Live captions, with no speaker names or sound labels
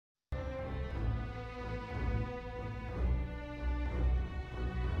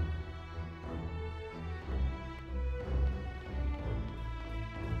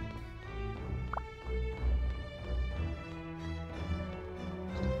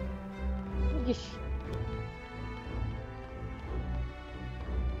Ish.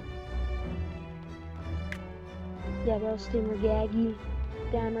 Yeah, bro, gameraggy.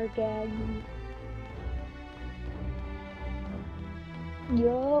 Gameraggy.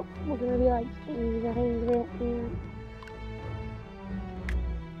 Yup, we're gonna be like,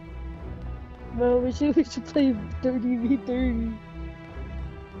 bro, we should play 30v30.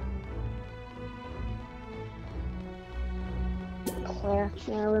 Clash,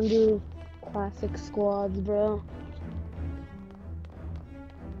 yeah, we're gonna do classic squads, bro.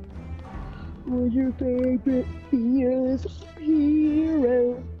 Who's your favorite fearless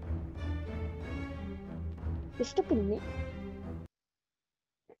hero? You're stuck in it.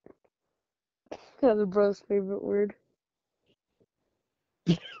 That's a bro's favorite word.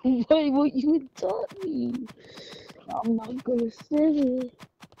 Why what you taught me? I'm not gonna say it.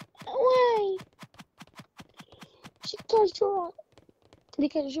 Why?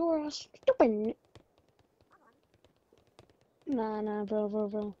 Because you're stupid. Nah,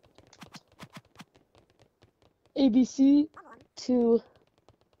 bro. ABC to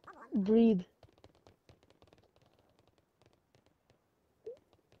breathe.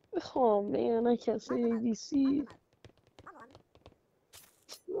 Oh man, I can't say ABC.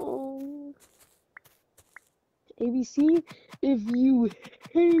 Oh. ABC, if you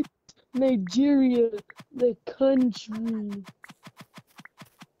hate Nigeria, the country.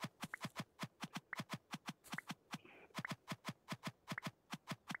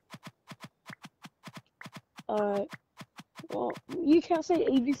 Alright. Well, you can't say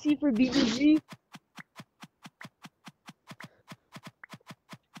ABC for BBG.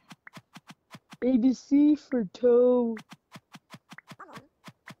 ABC for toe.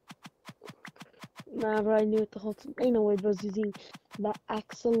 Nah, bro, I knew it the whole time. Ain't no way bro's using the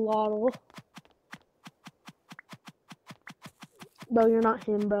axolotl. Bro, you're not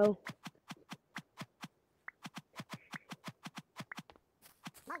him, bro.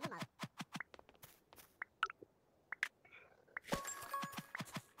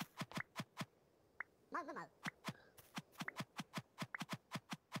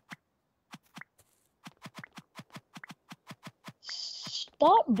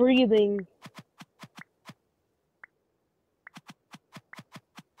 Stop breathing.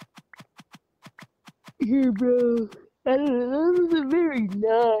 Here, bro. That is very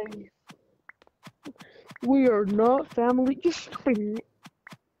nice. We are not family. Just we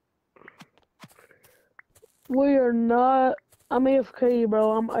are not. I'm AFK,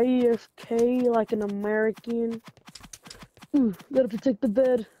 bro. I'm AFK like an American. Ooh, gotta protect the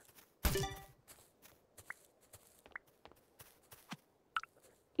bed.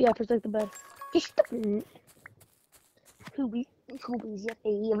 Yeah, protect the bed. Just who is your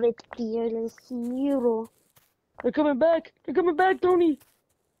favorite fearless hero? They're coming back. They're coming back, Tony.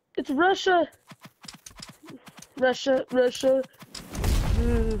 It's Russia. Russia.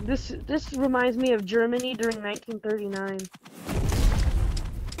 This reminds me of Germany during 1939.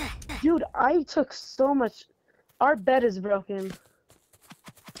 Dude, I took so much. Our bed is broken.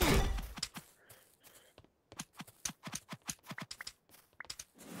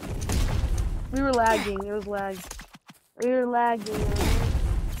 We were lagging. It was lag. We were lagging.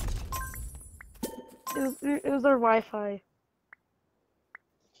 It was our Wi-Fi.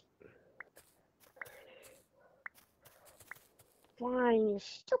 Fine, you're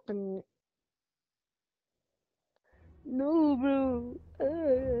stupid. No, bro.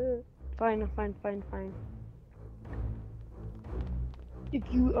 Fine. If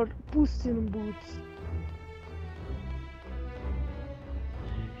you are Puss in Boots.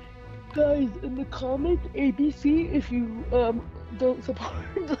 Guys, in the comments, ABC, if you don't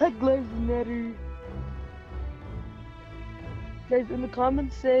support Black Lives Matter. Guys, in the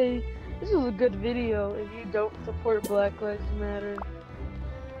comments say, this is a good video if you don't support Black Lives Matter.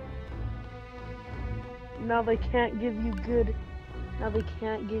 Now they can't give you good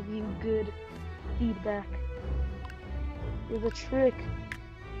feedback. It's a trick.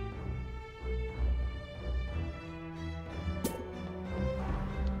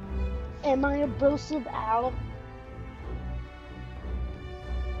 Am I a abrasive owl?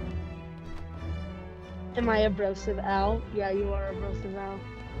 Am I a abrasive owl? Yeah, you are a abrasive owl.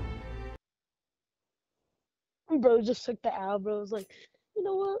 Bro just took the owl, bro. Was like, you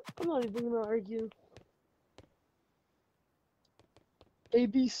know what? I'm not even gonna argue.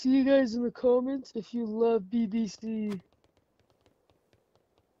 ABC guys in the comments if you love BBC.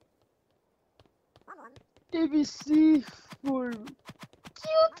 ABC for cute.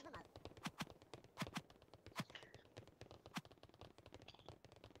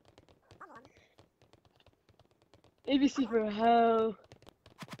 ABC for how.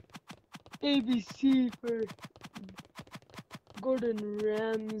 ABC for Gordon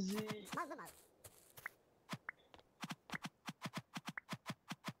Ramsay.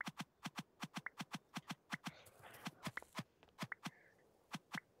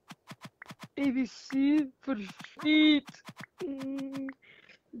 ABC for feet.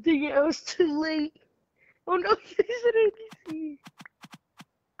 Dang it, I was too late. Oh no, he said ABC.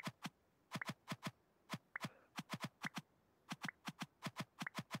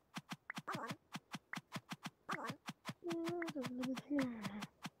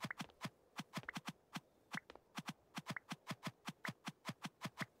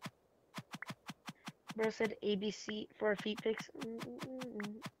 Bro said ABC for feet pics.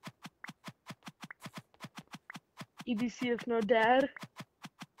 ABC if no dad.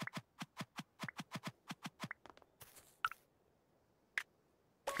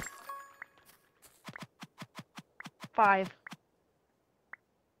 5.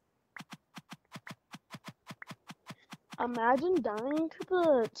 Imagine dying to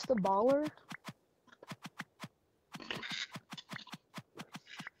the baller.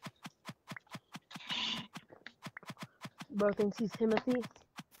 Bro thinks he's Timothy.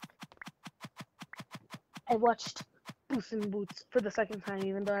 I watched Boots and Boots for the second time,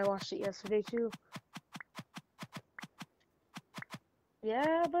 even though I watched it yesterday too.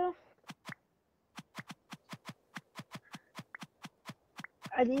 Yeah, bro.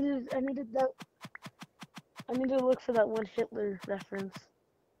 I needed to look for that one Hitler reference.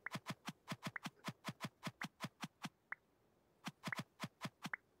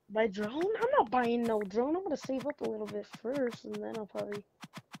 Buy drone? I'm not buying no drone. I'm gonna save up a little bit first, and then I'll probably.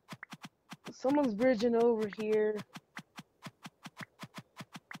 Someone's bridging over here.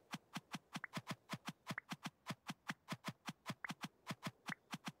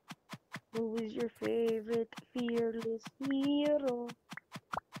 Who is your favorite fearless hero?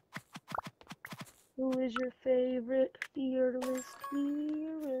 Who is your favorite fearless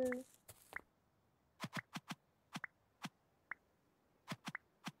hero?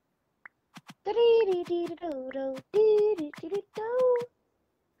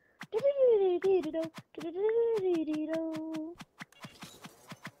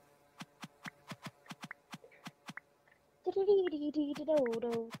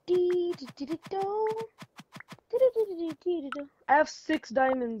 I have 6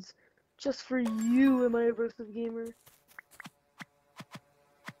 diamonds just for you, am I a versus gamer?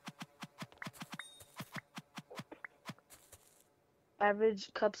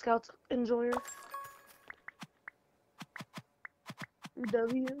 Average Cub Scouts enjoyer.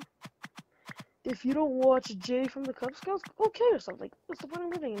 W. If you don't watch Jay from the Cub Scouts, go kill yourself. Like, what's the point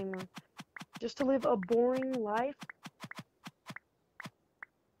of living anymore? Just to live a boring life?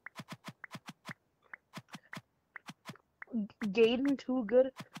 Gaiden too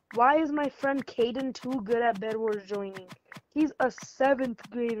good? Why is my friend Caden too good at Bed Wars joining? He's a 7th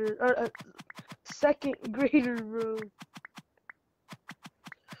grader, or a 2nd grader, bro.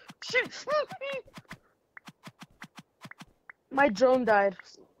 Shit! My drone died.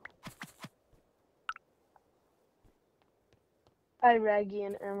 Raggy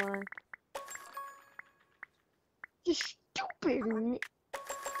and Emma. You stupid.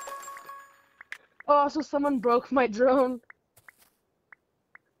 Oh, so someone broke my drone.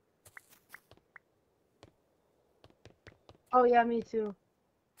 Oh yeah, me too.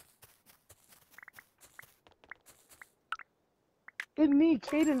 It's me,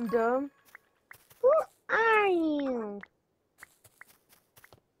 Caden, dumb. Who are you?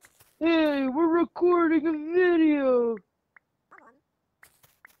 Hey, we're recording a video.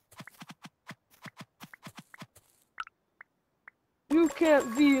 You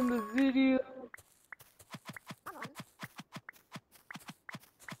can't be in the video.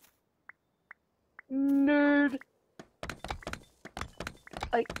 Nerd.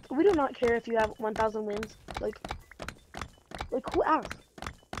 Like, we do not care if you have 1,000 wins. Like who asked?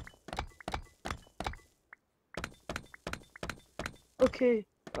 Okay,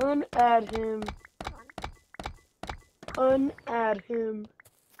 unadd him. Unadd him.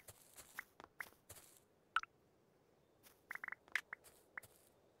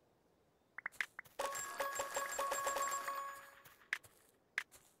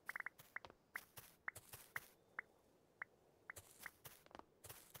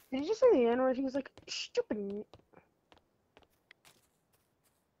 Did you just say the N-word? He was like, stupid.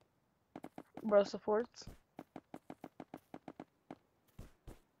 Bro supports.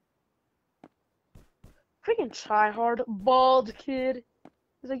 Freaking try hard. Bald kid.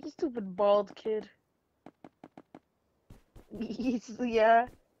 He's like, you stupid bald kid. Yeah.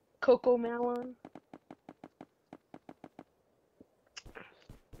 Coco Melon.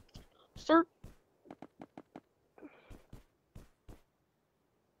 Sir.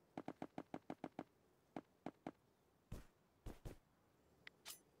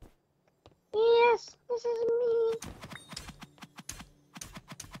 Yes, this is me.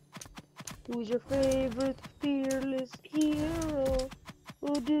 Who's your favorite fearless hero?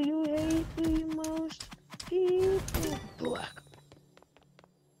 Who do you hate the most? People black.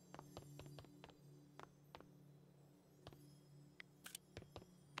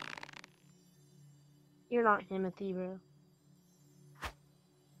 You're not Timothy, bro.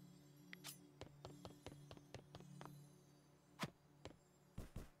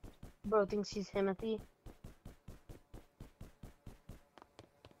 Bro thinks he's Timothy.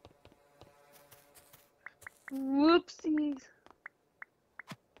 Whoopsies.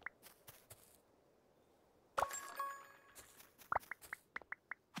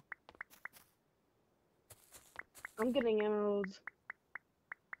 I'm getting emeralds.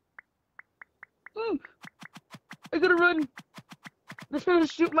 Ooh, I gotta run. They're trying to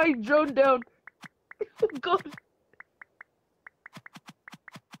shoot my drone down. Oh God.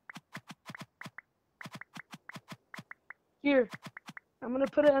 Here, I'm gonna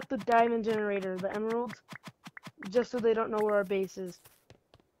put it at the diamond generator, the emeralds, just so they don't know where our base is.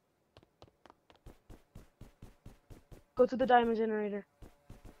 Go to the diamond generator.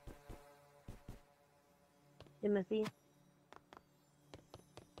 Timothy.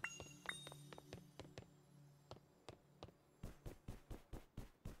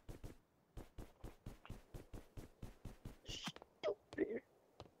 Stupid.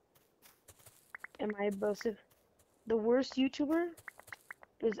 Am I abrasive? The worst YouTuber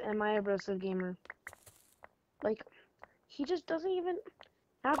is Am I Abrasive Gamer. Like, he just doesn't even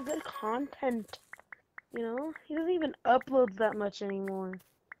have good content. You know? He doesn't even upload that much anymore.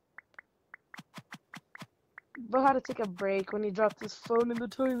 Bro had to take a break when he dropped his phone in the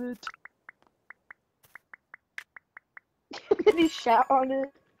toilet. And he shat on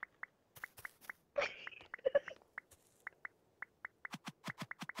it.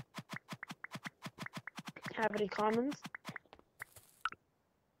 Have any comments?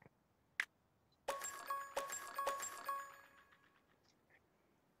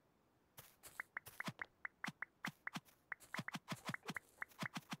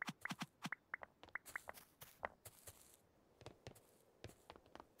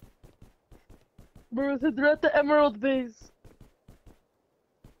 Bro, they're at the Emerald Base.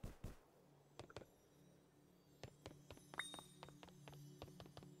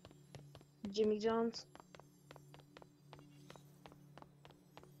 Jimmy John's.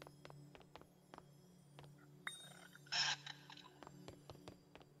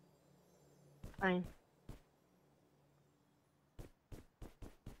 Fine.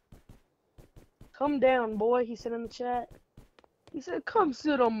 Come down, boy, he said in the chat. He said, come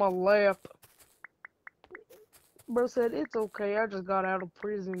sit on my lap. Bro said, it's okay, I just got out of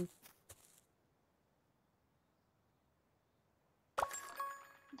prison.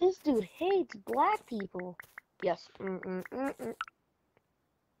 This dude hates black people. Yes.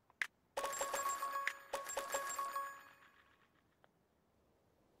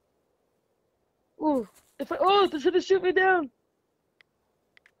 Ooh, oh, they're trying to shoot me down.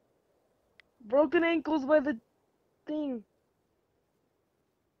 Broken ankles by the thing.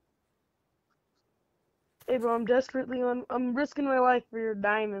 Hey, bro, I'm risking my life for your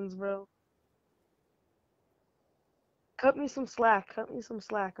diamonds, bro. Cut me some slack,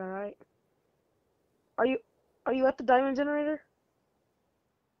 alright? Are you at the diamond generator?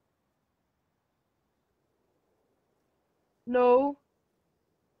 No.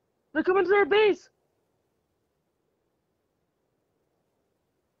 They're coming to our base!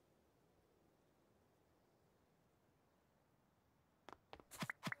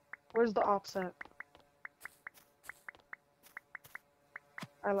 Where's the offset?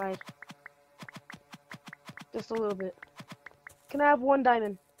 I lied. Just a little bit. Can I have one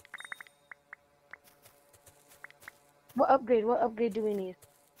diamond? What upgrade do we need?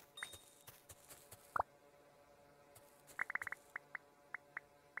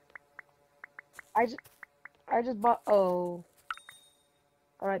 I just bought, oh.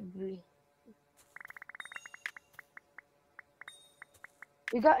 Alright,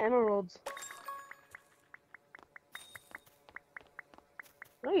 we got emeralds.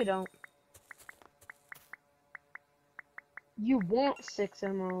 No, you don't. You want 6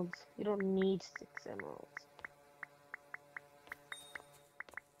 emeralds. You don't need 6 emeralds.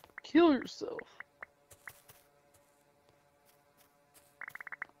 Kill yourself.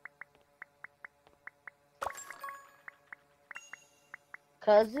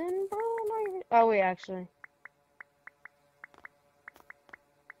 Cousin, bro? Not even... Oh, wait, actually.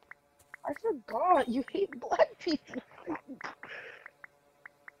 I forgot you hate black people.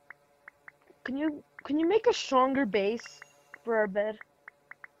 Can you make a stronger base for our bed?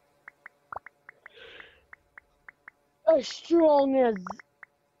 As strong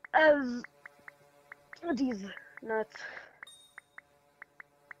as these nuts.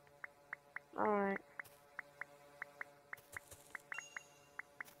 Alright.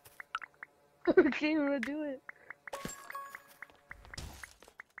 Okay, I'm gonna do it.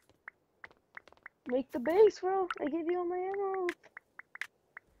 Make the base, bro. I gave you all my emeralds.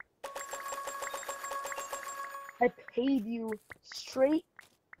 I paid you straight.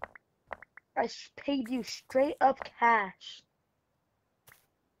 Paid you straight up cash.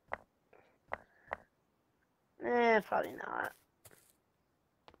 Probably not.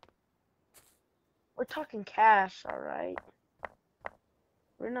 We're talking cash, alright?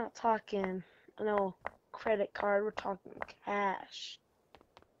 We're not talking, no, credit card. We're talking cash.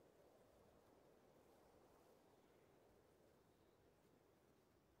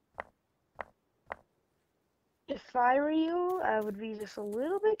 If I were you, I would be just a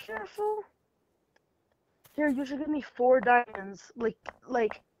little bit careful. Here, you should give me 4 diamonds.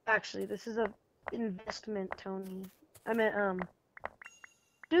 Actually, this is a investment, Tony. I meant,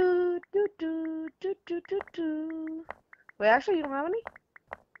 do, do, do, do, do, do, do. Wait, actually, you don't have any?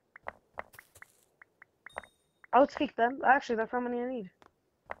 I'll take them. Actually, that's how many I need.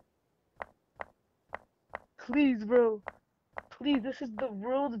 Please, bro. Please, this is the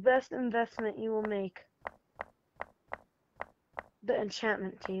world's best investment you will make. The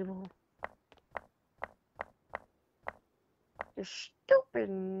enchantment table. You're stupid.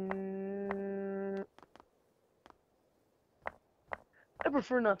 I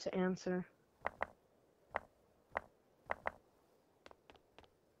prefer not to answer.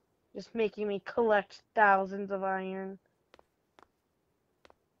 Just making me collect thousands of iron.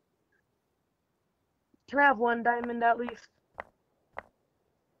 Can I have 1 diamond at least?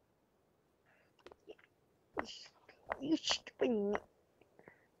 You stupid.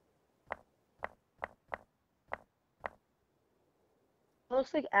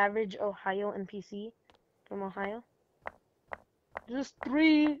 Looks like average Ohio NPC from Ohio. Just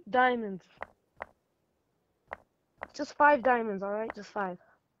 3 diamonds. Just 5 diamonds, alright? Just 5.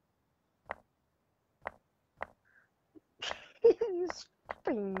 You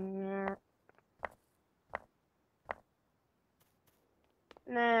stupid.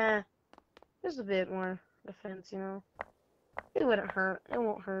 Nah. Just a bit more defense, you know. It wouldn't hurt. It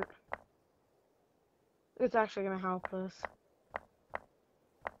won't hurt. It's actually gonna help us.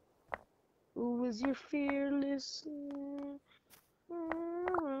 Who is your fearless?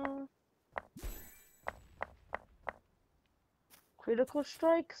 Critical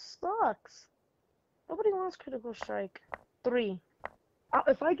strike sucks. Nobody wants critical strike. 3.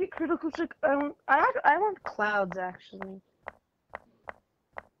 If I get critical strike, I want clouds actually.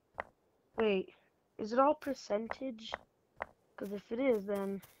 Wait, is it all percentage? Because if it is,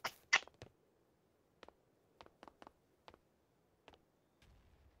 then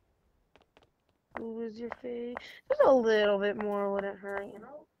who is your face? Just a little bit more wouldn't hurt, you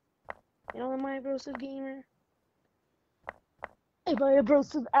know? You know, am I a brosive gamer? Am I a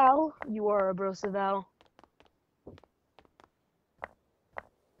brosive owl? You are a brosive owl.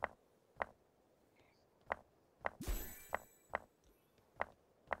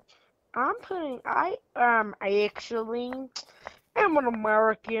 Actually, I'm an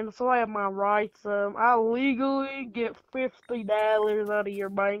American, so I have my rights. I legally get $50 out of your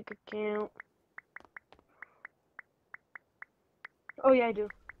bank account. Oh yeah, I do.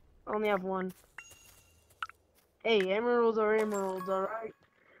 I only have 1. Hey, emeralds are emeralds, alright?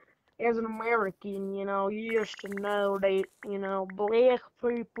 As an American, you know, you used to know that, you know, black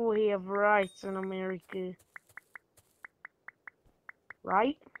people have rights in America.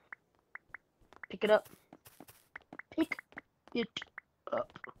 Right? Pick it up. Pick it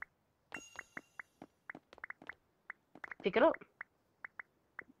up. Pick it up.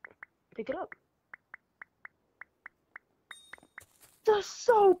 Pick it up. The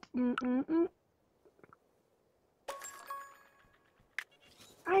soap!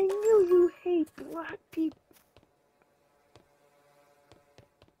 I knew you hate black people.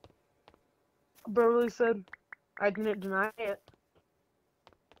 Beverly said, I didn't deny it.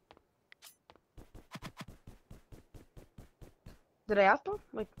 Did I ask him?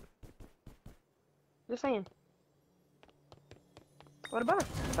 Like, just saying. What about her?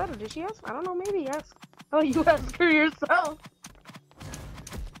 What about her? Did she ask? I don't know, maybe ask. Oh, you asked her yourself.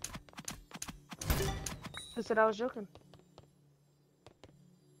 I said I was joking.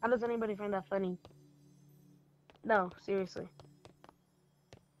 How does anybody find that funny? No, seriously.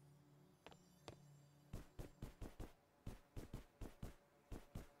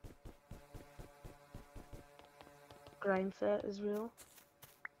 grind set is real.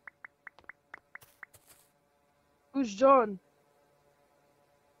 Who's John?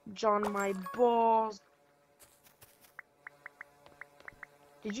 John, my balls.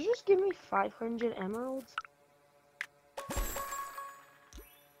 Did you just give me 500 emeralds?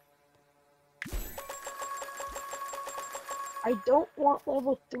 I don't want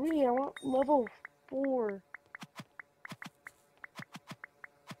level 3, I want level 4.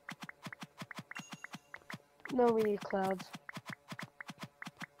 No, we need clouds.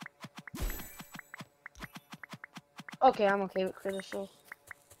 Okay, I'm okay with critical.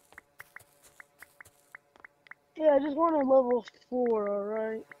 Yeah, I just want a level 4,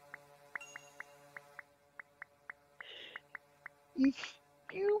 alright?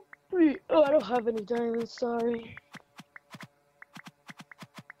 Oh, I don't have any diamonds, sorry.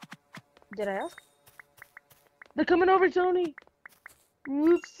 Did I ask? They're coming over, Tony!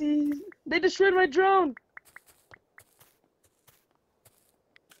 Whoopsies. They destroyed my drone!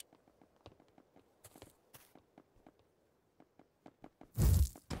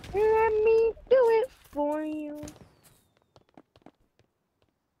 Let me do it for you.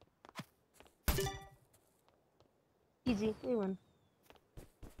 Easy, we win.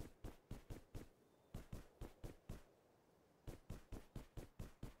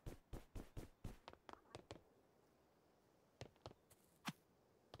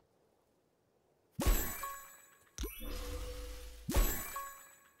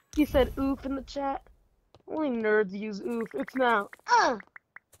 He said oof in the chat. Only nerds use oof. It's now.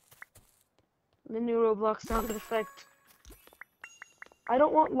 The new Roblox sound effect. I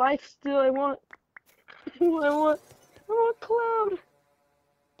don't want life still. I want I want cloud.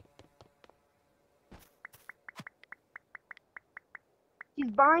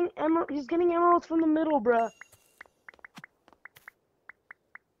 He's buying emerald. He's getting emeralds from the middle, bruh.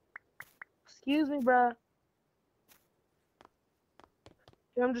 Excuse me, bruh.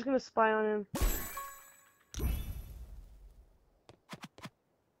 Yeah, I'm just gonna spy on him.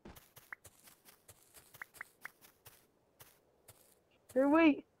 Here,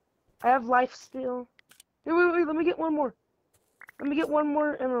 wait. I have life still. Here, wait. Let me get one more. Let me get one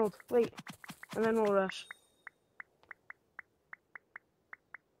more emerald. Wait. And then we'll rush.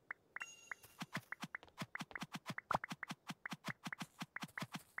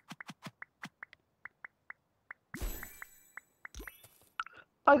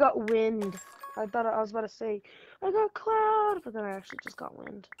 I got wind. I thought I was about to say, I got cloud, but then I actually just got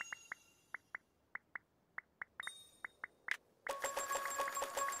wind.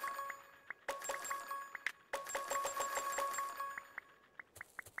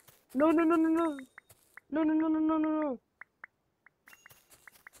 No. No.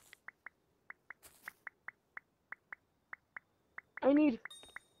 I need.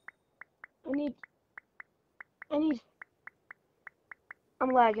 I'm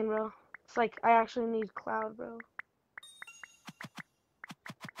lagging, bro. It's like, I actually need cloud, bro.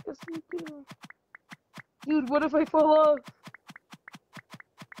 Yes, you do. Dude, what if I fall off?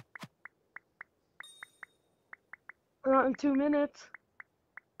 Not in 2 minutes.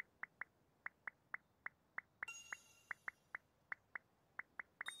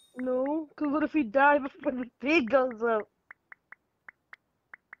 No, because what if we die before the pig goes up?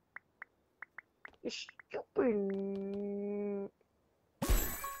 You're stupid.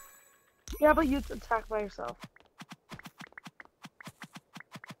 Yeah, but you attack by yourself.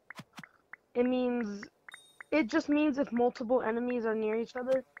 It just means if multiple enemies are near each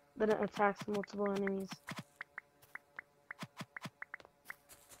other, then it attacks multiple enemies.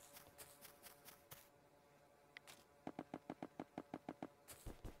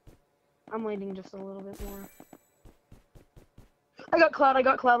 I'm waiting just a little bit more. I got cloud,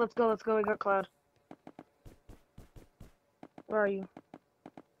 let's go, I got cloud. Where are you?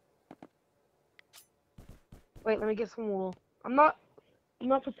 Wait, let me get some wool. I'm not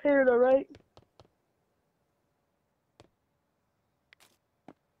prepared, alright?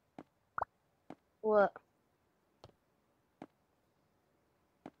 What?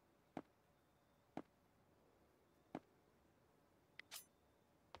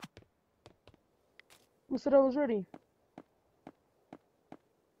 Who said I was ready?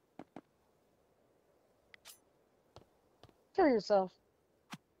 Kill yourself.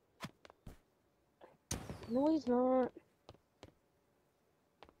 No, he's not.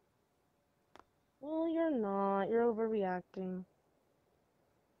 Well, you're not. You're overreacting.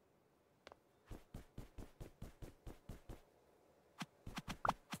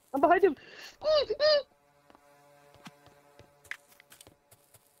 I'm behind him. Help me!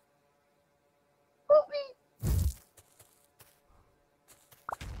 Help me!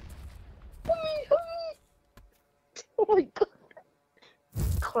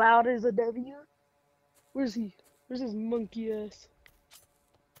 Cloud is a W. Where's he? Where's his monkey ass?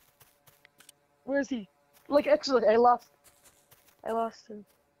 Where's he? Like, actually, I lost him.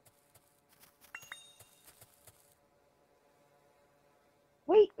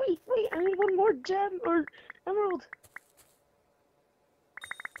 Wait, I need one more gem or emerald.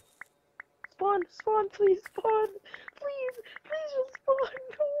 Spawn, please, spawn. Please just spawn.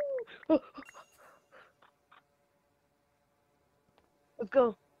 No. Let's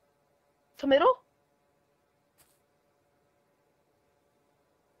go. Tomato?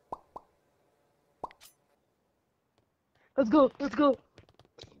 Let's go.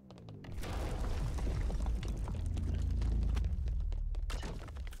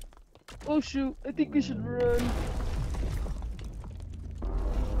 Oh shoot, I think we should run.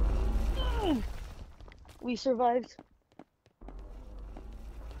 We survived.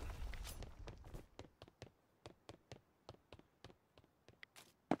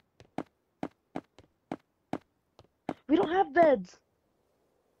 We don't have beds.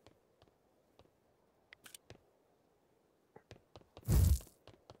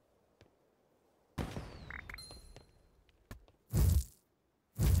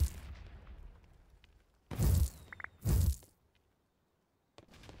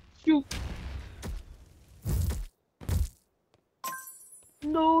 Shoot.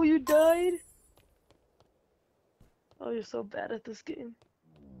 No, you died? Oh, you're so bad at this game.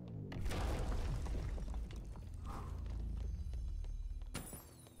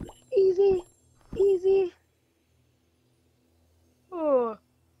 Easy. Oh.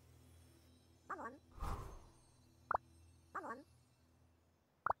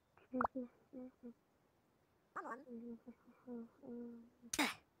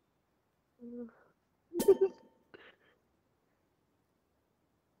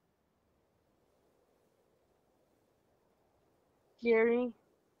 Gary.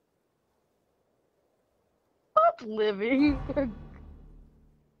 Stop living.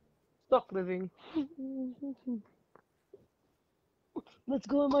 Stop living. Let's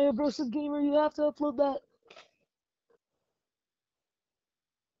go, my abrasive gamer. You have to upload that.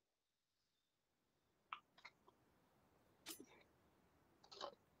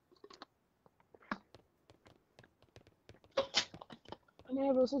 My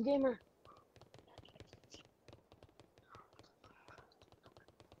abrasive gamer.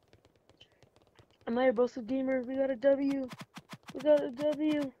 My abrasive gamer. We got a W.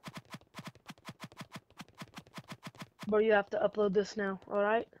 Bro, you have to upload this now. All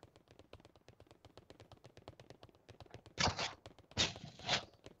right.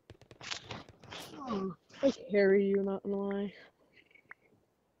 I carry you, not gonna lie.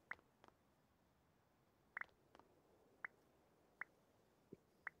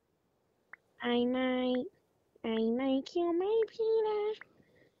 I might kill my Peter.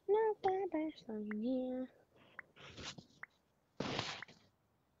 No, Baba, so yeah.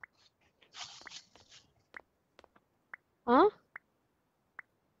 Huh?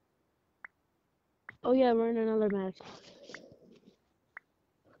 Oh yeah, we're in another match.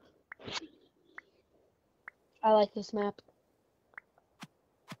 I like this map.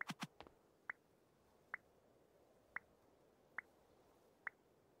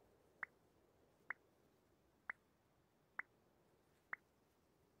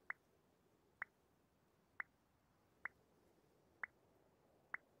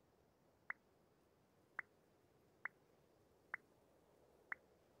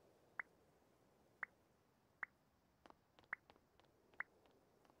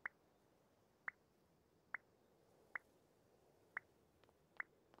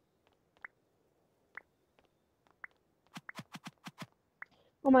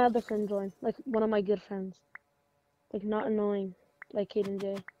 Oh, my other friend joined. Like, one of my good friends. Like, not annoying. Like Kaden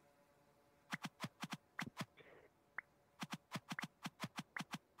J.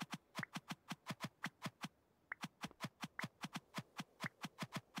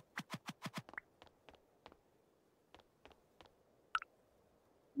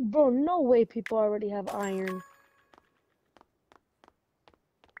 Bro, no way people already have iron.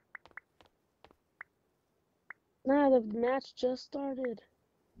 Nah, the match just started.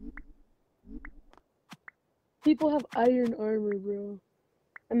 People have iron armor, bro.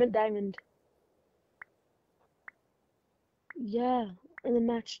 I meant diamond. Yeah, and the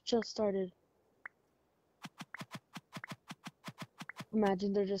match just started.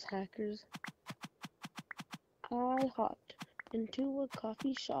 Imagine they're just hackers. I hopped into a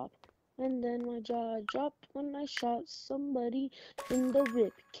coffee shop, and then my jaw dropped when I shot somebody in the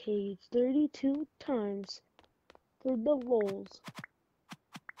rib cage 32 times for the lols.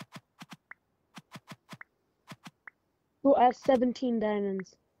 Bro, I have 17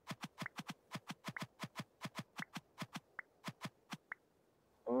 diamonds.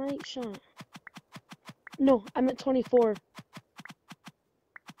 late shot. No, I'm at 24.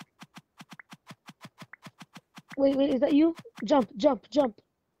 Wait, is that you? Jump, jump, jump.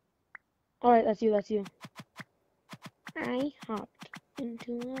 Alright, that's you, that's you. I hopped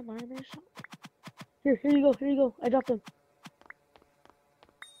into a barber shop. Here you go, here you go. I dropped him.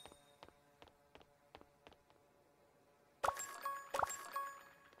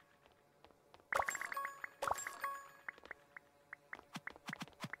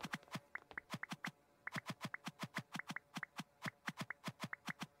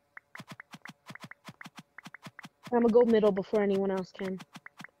 I'm gonna go middle before anyone else can.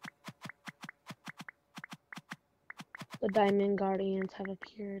 The Diamond Guardians have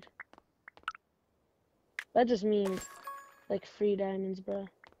appeared. That just means, like, free diamonds, bro.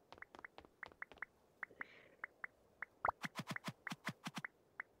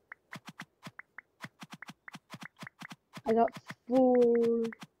 I got 4.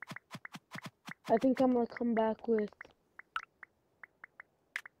 I think I'm gonna come back with...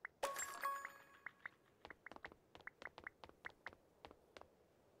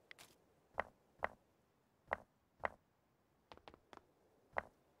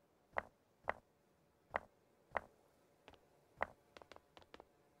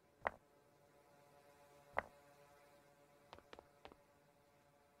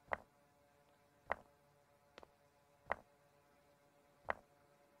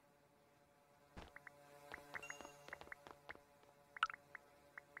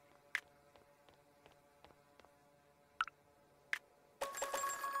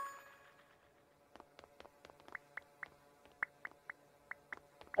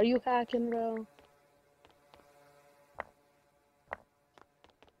 Are you hacking, bro?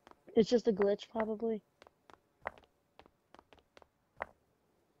 It's just a glitch, probably.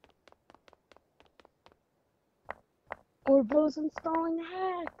 Or bro's installing a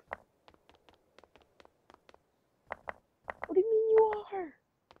hack. What do you mean you are?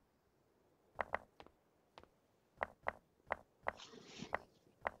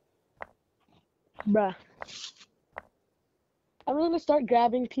 Bruh. I'm gonna start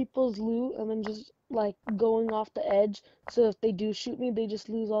grabbing people's loot and then just, like, going off the edge. So if they do shoot me, they just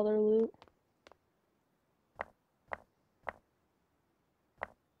lose all their loot.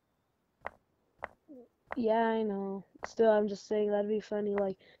 Yeah, I know. Still, I'm just saying that'd be funny.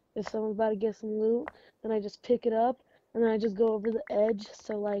 Like, if someone's about to get some loot, then I just pick it up, and then I just go over the edge.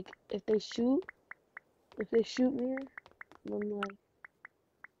 So, like, if they shoot me, then, like...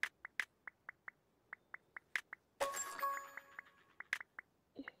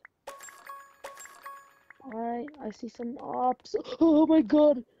 Alright, I see some ops. Oh my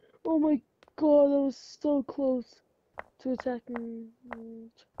god! Oh my god, that was so close to attacking me.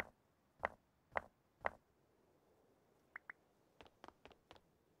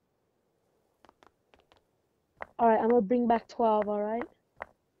 Alright, I'm gonna bring back 12, alright?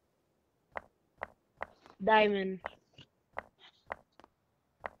 Diamond.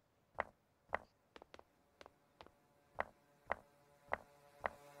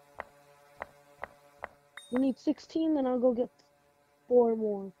 We need 16, then I'll go get 4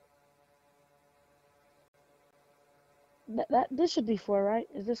 more. This should be 4, right?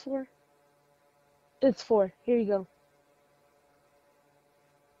 Is this 4? It's 4. Here you go.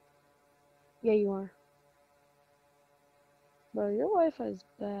 Yeah, you are. Bro, your Wi-Fi's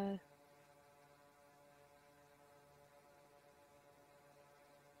bad.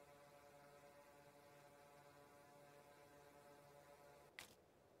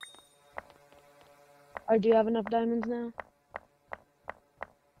 Or do you have enough diamonds now?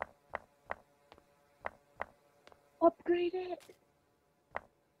 Upgrade it!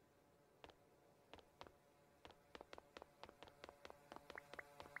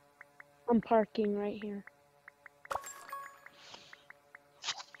 I'm parking right here.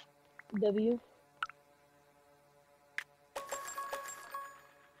 W.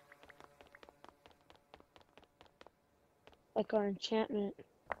 Like our enchantment.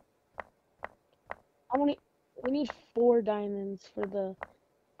 We need 4 diamonds for the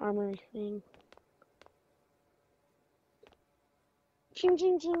armor thing. Ching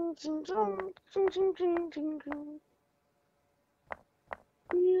ching ching ching ching ching ching ching ching ching.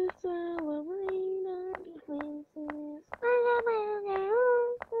 You celebrate our differences.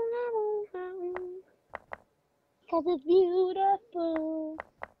 'Cause it's beautiful.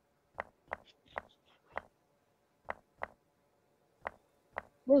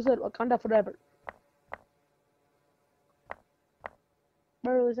 Bro said Wakanda forever.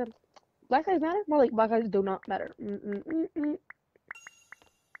 Bro said Black Lives Matter? More like Black Lives do not matter.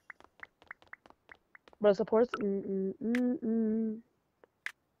 Bro supports.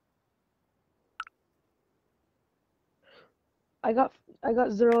 I got I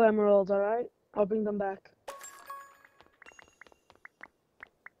got 0 emeralds, alright? I'll bring them back.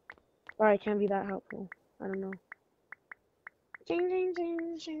 Alright, can't be that helpful. I don't know. Jing, jing,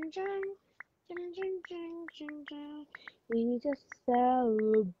 jing, jing, jing. Jing, jing, jing, jing, jing. We need to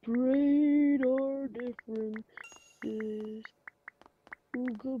celebrate our differences.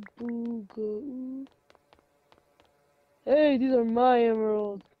 Ooga booga ooh. Hey, these are my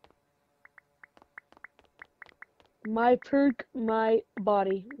emeralds. My perk, my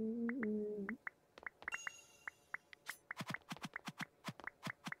body. Mm.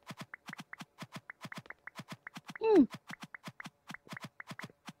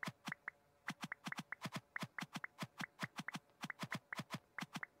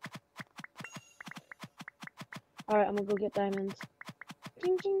 Alright, I'm gonna go get diamonds.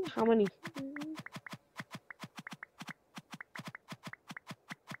 Ding, ding. How many?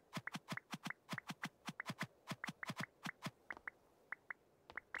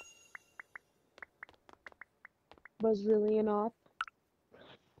 Was really an op.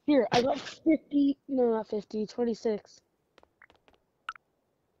 Here, I got 50. No, not 50. 26.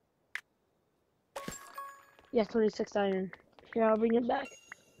 Yeah, 26 iron. Here, I'll bring it back.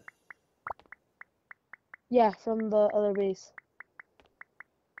 Yeah, from the other base.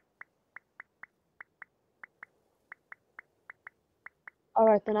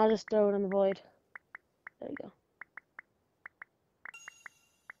 Alright, then I'll just throw it in the void. There you go.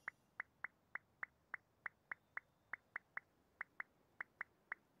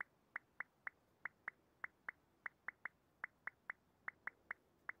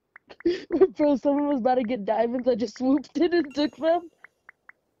 Bro, someone was about to get diamonds. I just swooped in and took them.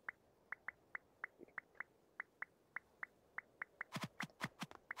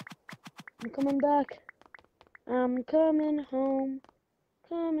 I'm coming back. I'm coming home.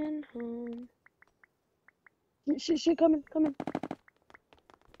 Coming home. Shit, coming.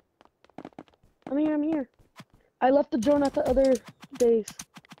 I'm here. I left the drone at the other base.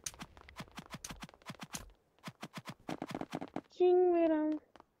 Ching it on.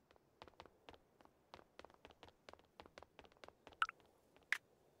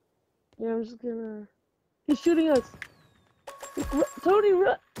 Yeah, I'm just gonna. He's shooting us. Tony,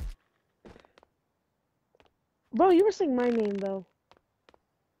 run! Bro, you were saying my name though.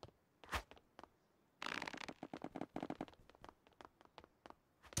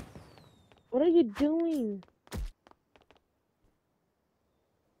 What are you doing?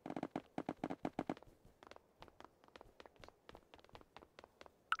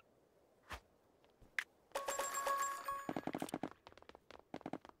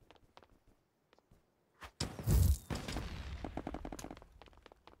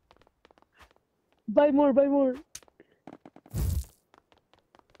 Buy more, buy more.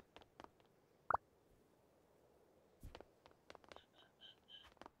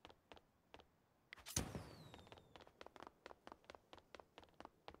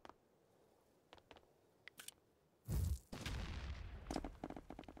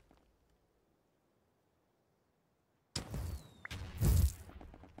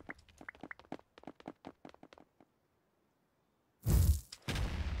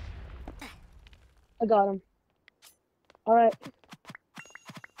 I got him. Alright.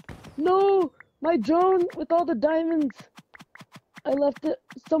 No! My drone with all the diamonds. I left it.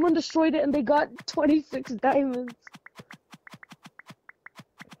 Someone destroyed it and they got 26 diamonds.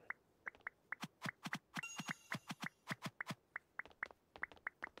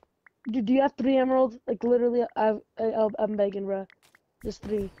 Dude, do you have 3 emeralds? Like literally, I'm begging, bro. Just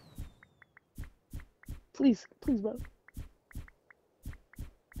 3. Please, bro.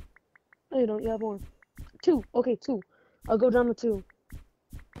 No, you don't. You have more. 2. Okay, 2. I'll go down to 2.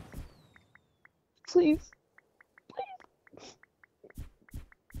 Please.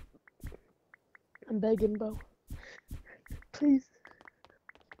 I'm begging, bro. Please.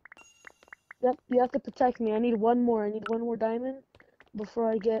 Yep, you have to protect me. I need one more. I need one more diamond before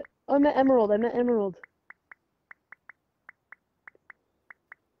I get. Oh, I meant emerald.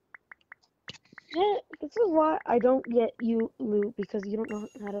 Yeah, this is why I don't get you loot because you don't know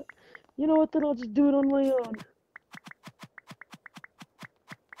how to. You know what? Then I'll just do it on my own.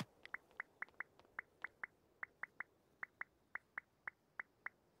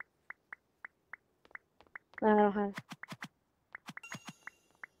 I don't have.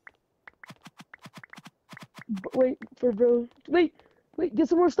 Wait for bro. Wait. Get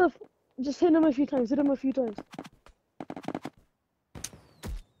some more stuff. Just hit him a few times.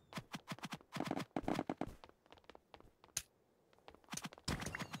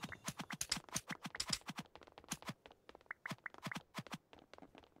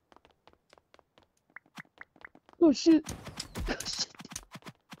 Oh shit.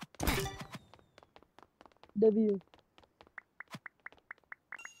 W.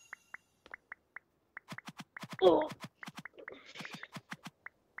 Oh,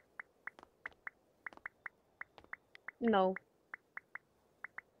 no.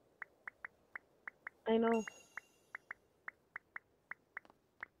 I know.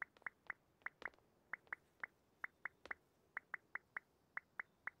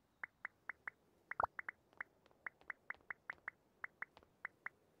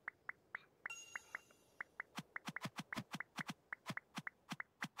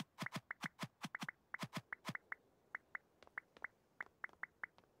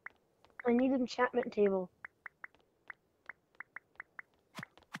 I need an enchantment table.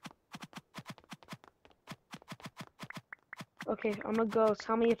 Okay, I'm gonna go.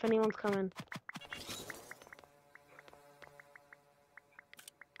 Tell me if anyone's coming.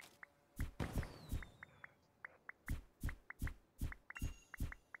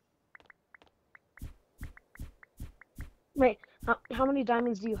 Wait, how many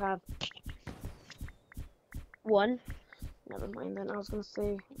diamonds do you have? One? Never mind then. I was gonna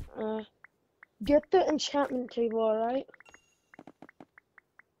say, get the enchantment table, alright?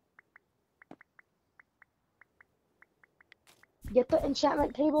 Get the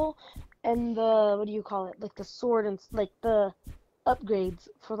enchantment table and the, what do you call it? Like the sword and, like the upgrades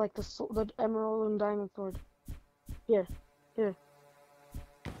for like the emerald and diamond sword. Here, here.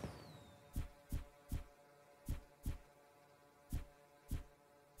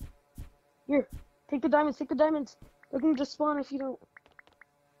 Here, take the diamonds, take the diamonds. They're gonna just spawn if you don't.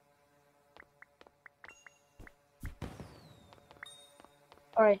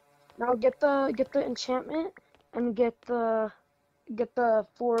 Alright, now get the enchantment and get the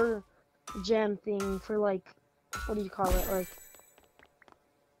 4 gem thing for like, what do you call it? Like,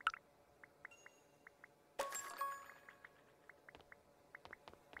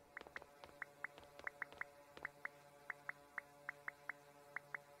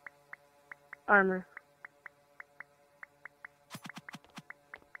 armor.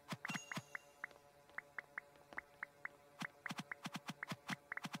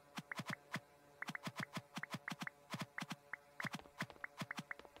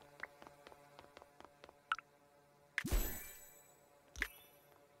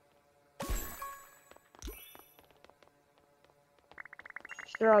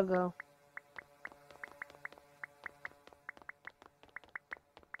 Sure, I'll go.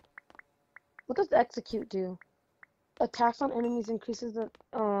 What does execute do? Attacks on enemies increases the,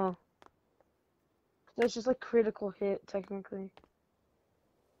 that's just like critical hit, technically.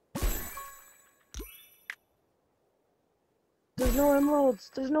 There's no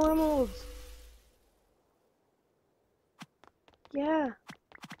emeralds! There's no emeralds! Yeah!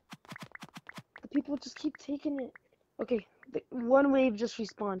 The people just keep taking it. Okay, one wave just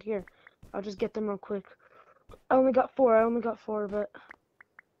respawned. Here, I'll just get them real quick. I only got 4, but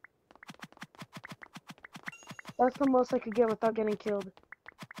that's the most I could get without getting killed.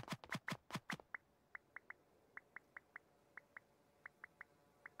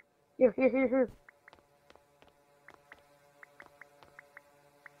 Here, here, here, here.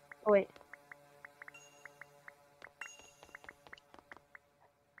 Oh, wait.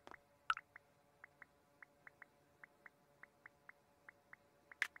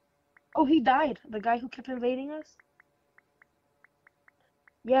 Oh, he died. The guy who kept invading us?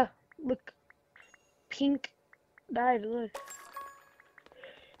 Yeah, look. Pink died, look.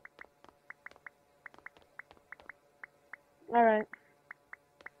 Alright.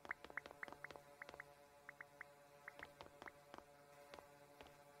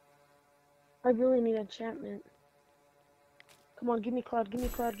 I really need enchantment. Come on, give me cloud, give me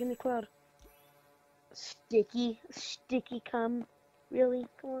cloud, give me cloud. Sticky cum. Really?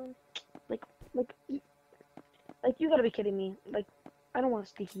 Come on. Like, like, like, you gotta be kidding me. Like, I don't want a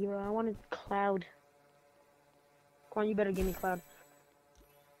sticky hero. I wanted cloud. Come on, you better give me cloud.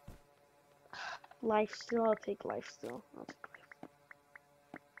 Life still, I'll take life still. I'll take life.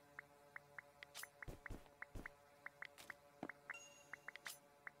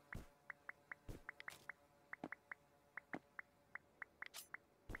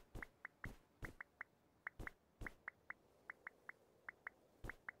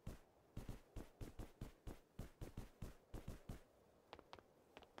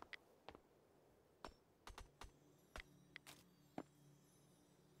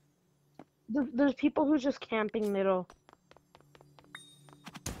 There's people who's just camping middle.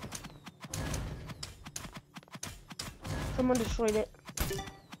 Someone destroyed it.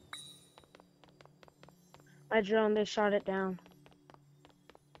 My drone, they shot it down.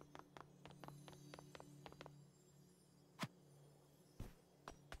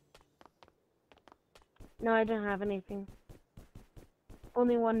 No, I don't have anything.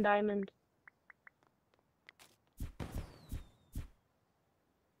 Only one diamond.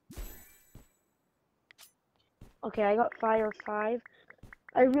 Okay, I got fire 5.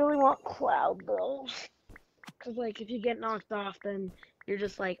 I really want cloud though. Cause like if you get knocked off, then you're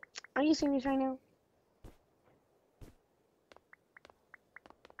just like, are you serious right now?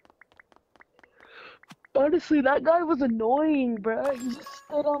 Honestly, that guy was annoying, bruh. He just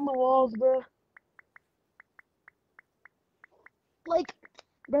stood on the walls, bruh. Like,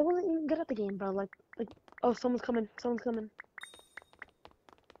 bro, wasn't even good at the game, bro. Like, oh, someone's coming. Someone's coming.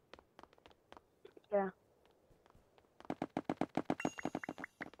 Yeah.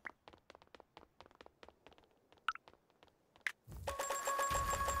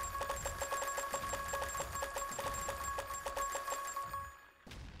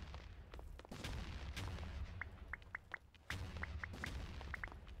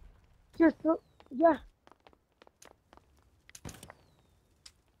 You're so, yeah.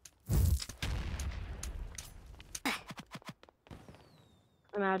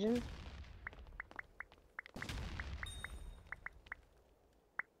 Imagine.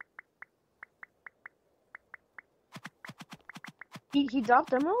 He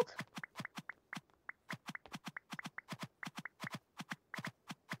dropped emerald?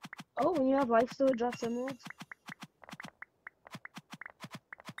 Oh, when you have life still it drops emeralds?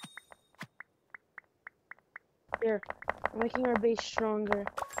 Here, I'm making our base stronger.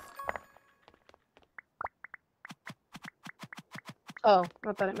 Oh,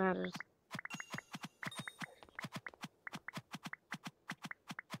 not that it matters.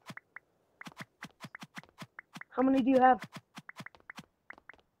 How many do you have?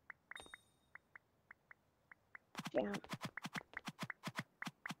 Yeah.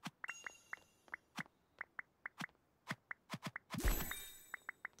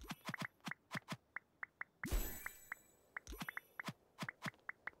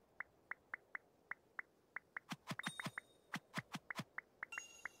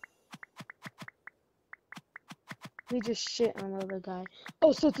 We just shit on the other guy.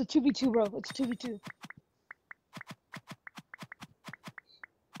 Oh, so it's a 2v2, bro. It's a 2v2.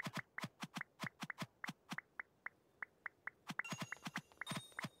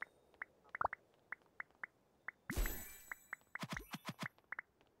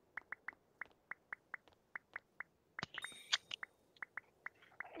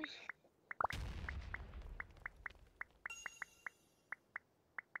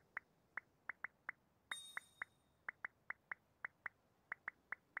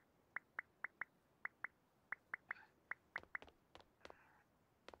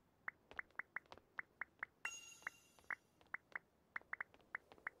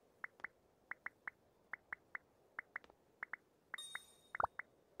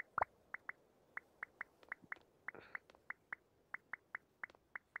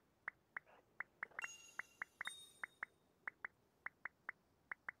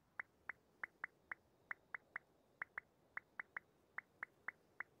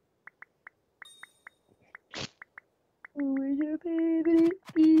 Oh, your favorite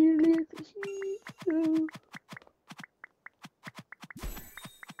feeling is here.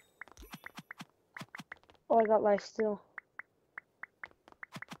 Oh, I got life still.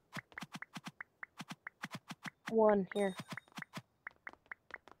 1 here.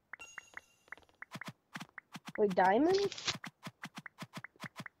 Wait, diamonds?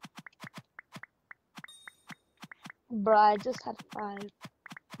 Bruh, I just had 5.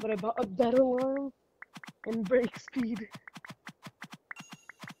 But I bought a better one and break speed.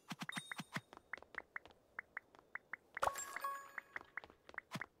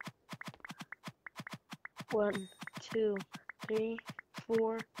 One, 2, 3,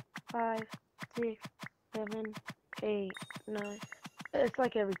 4, 5, 6, 7, 8, 9. It's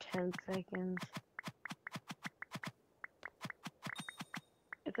like every 10 seconds.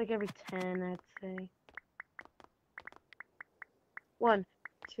 It's like every 10, I'd say. 1,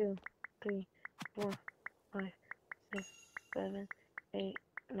 2, 3, 4, 5, 6, 7, 8,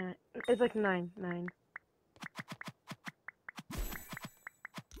 9. It's like 9, 9.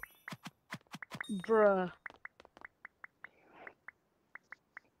 Bruh.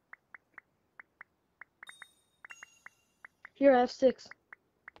 Here, I have 6.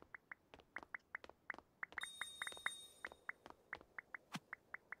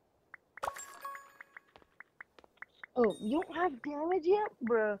 Oh, you don't have damage yet,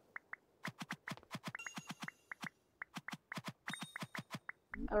 bruh.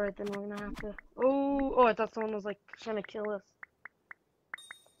 Alright, then we're gonna have to. Oh, I thought someone was like trying to kill us.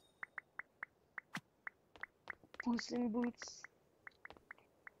 Puss in Boots.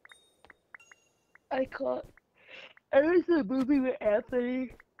 I caught. I was a movie with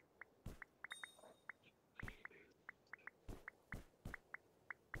Anthony.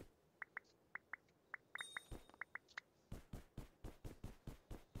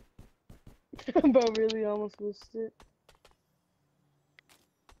 But really almost missed it.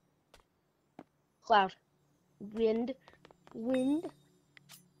 Cloud. Wind. Wind.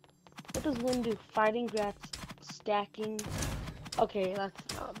 What does wind do? Fighting grats. Stacking. Okay,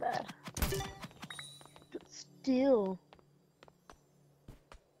 that's not bad. But still.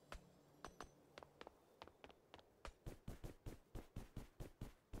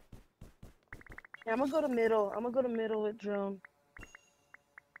 Yeah, I'm gonna go to middle. I'm gonna go to middle with drone.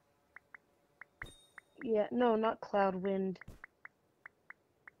 Yeah, no, not cloud, wind.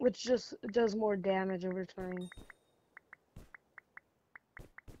 Which just does more damage over time.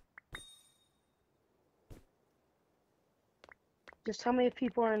 Just how many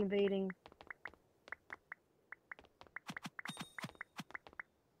people are invading?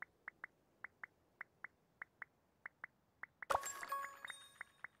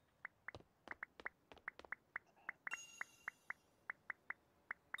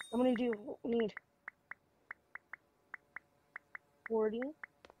 How many do you need? 40?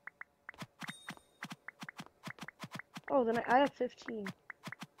 Oh, then I have 15.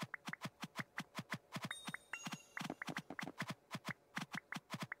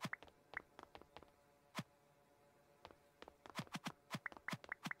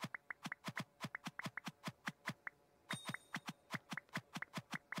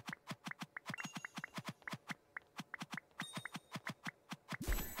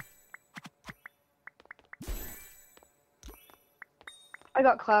 I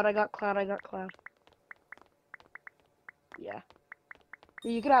got cloud, I got cloud, I got cloud. Yeah.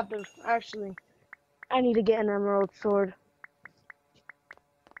 You could have those. Actually, I need to get an emerald sword.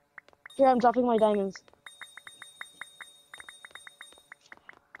 Here, I'm dropping my diamonds.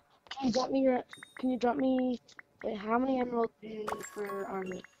 Can you drop me your... Can you drop me... Wait, how many emeralds do you need for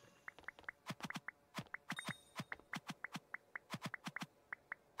armor?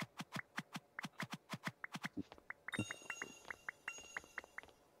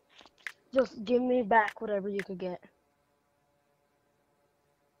 Just give me back whatever you could get.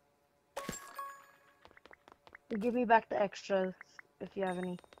 Give me back the extras, if you have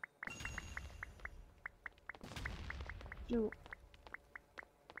any. You...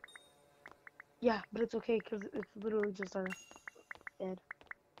 Yeah, but it's okay, because it's literally just our bed.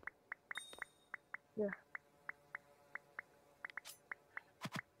 Yeah.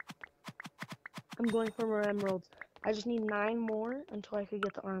 I'm going for more emeralds. I just need 9 more until I could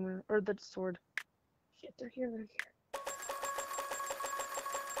get the armor, or the sword. Shit, they're here, they're here.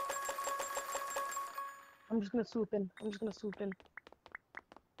 I'm just gonna swoop in. I'm just gonna swoop in.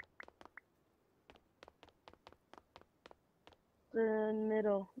 They're in the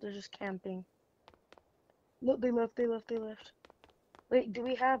middle. They're just camping. Look, they left, they left, they left. Wait, do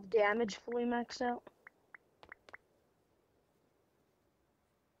we have damage fully maxed out?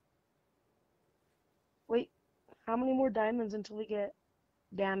 Wait, how many more diamonds until we get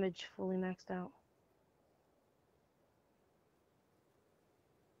damage fully maxed out?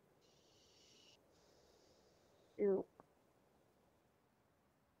 Ew.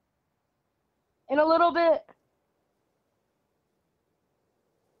 In a little bit.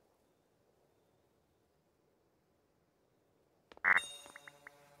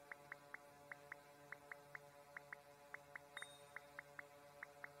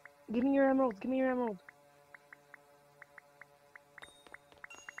 Give me your emerald, give me your emerald.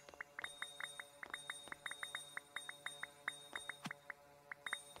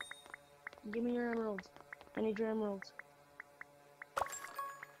 Give me your emeralds. I need your emeralds.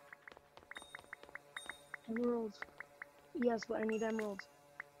 Emeralds. Yes, but I need emeralds.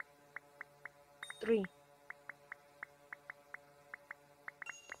 3.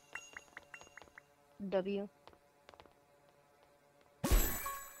 W.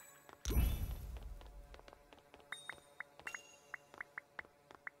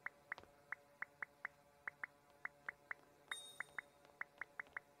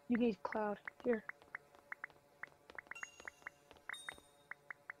 You need cloud. Here.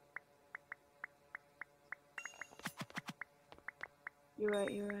 You're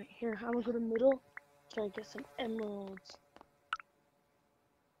right, you're right. Here, I'm gonna go to middle. Try to get some emeralds.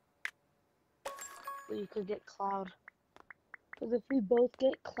 So you could get cloud. Because if we both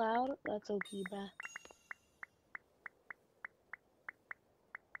get cloud, that's OP, bruh.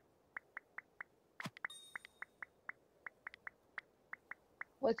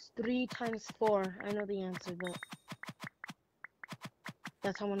 What's 3 times 4? I know the answer, but...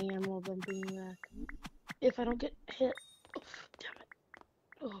 That's how many emeralds I'm bringing back. If I don't get hit. Oh, damn it.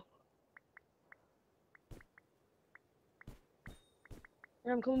 Oh.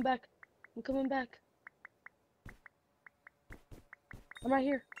 I'm coming back. I'm coming back. I'm right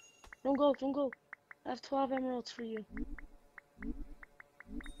here. Don't go, don't go. I have 12 emeralds for you.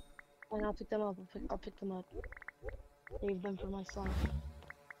 And I'll pick them up. I'll pick them up. Save them for my son.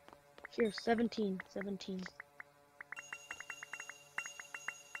 Here, 17. 17.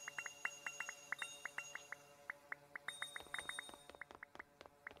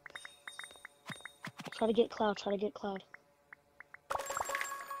 Try to get Cloud. Try to get Cloud.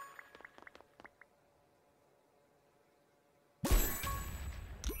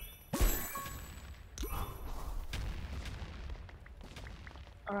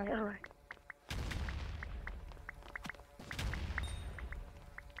 Alright, alright.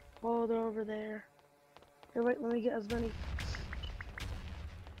 Oh, they're over there. Here, wait, let me get as many.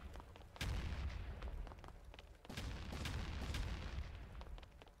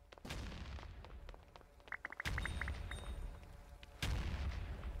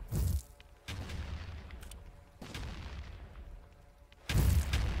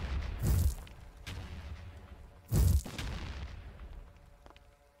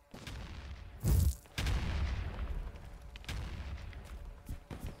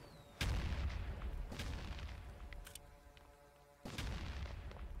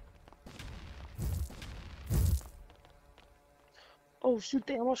 Oh shoot,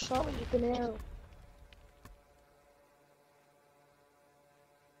 they almost shot me with an arrow.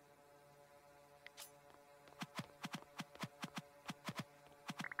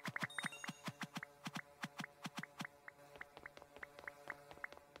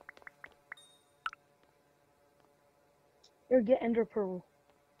 Here, get Ender Pearl.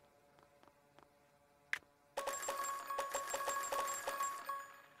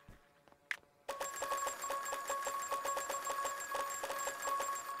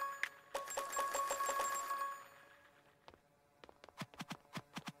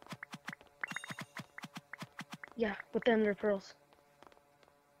 Yeah, with the Ender Pearls.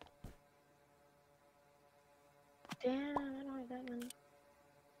 Damn, I don't have that many.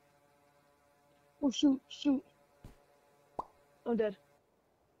 Oh shoot, shoot. I'm dead.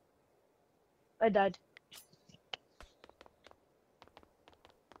 I died.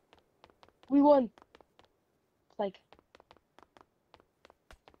 We won. Like,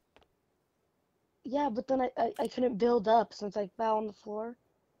 yeah, but then I couldn't build up since I fell on the floor.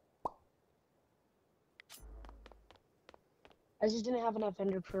 I just didn't have enough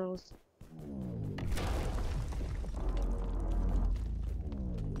Ender Pearls.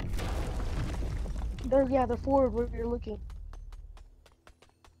 Yeah, they're forward where you're looking.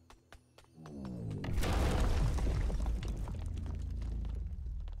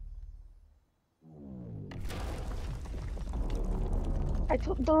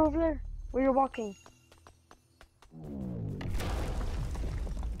 They're over there, where you're walking.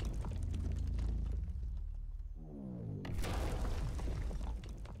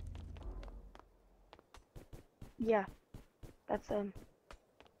 Yeah, that's them.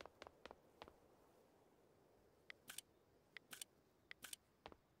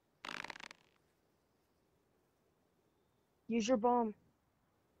 Use your bomb.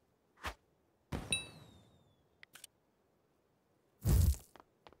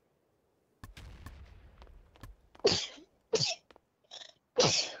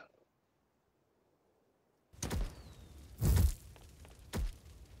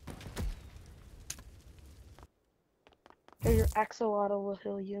 Here, your axolotl will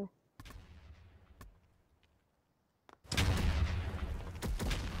heal you.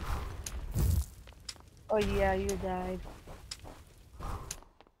 Oh yeah, you died.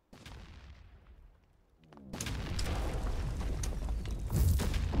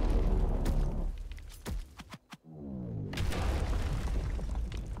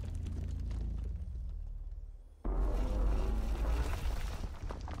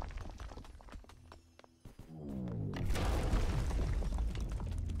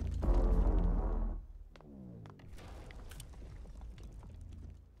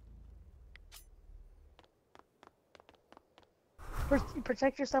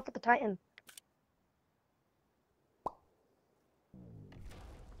 Protect yourself with the Titan.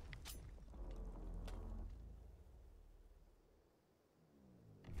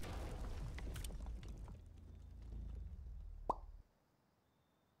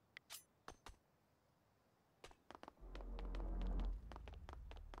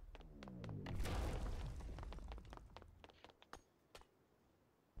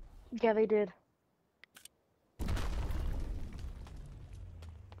 Yeah, they did.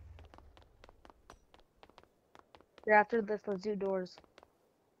 Here, after this, let's do doors.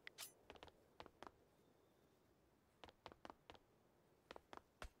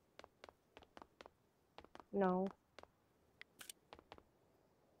 No.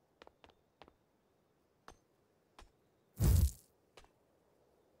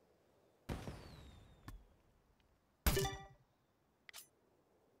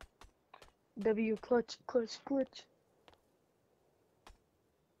 W, clutch, clutch, clutch.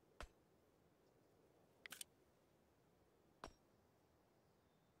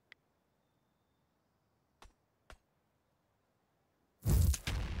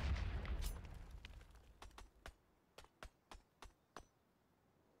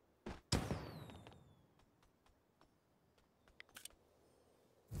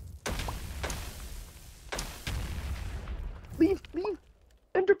 Leave, leave.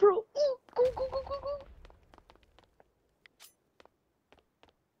 Ender Pearl. Ooh, go, go, go, go, go.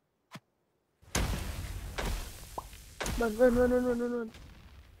 Run, run, run, run, run, run, run.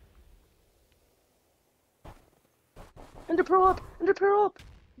 Ender Pearl up! Ender Pearl up!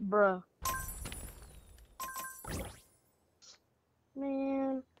 Bruh.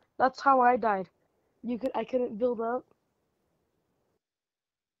 Man, that's how I died. I couldn't build up.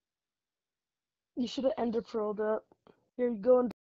 You should have Ender Pearled up. Here you go and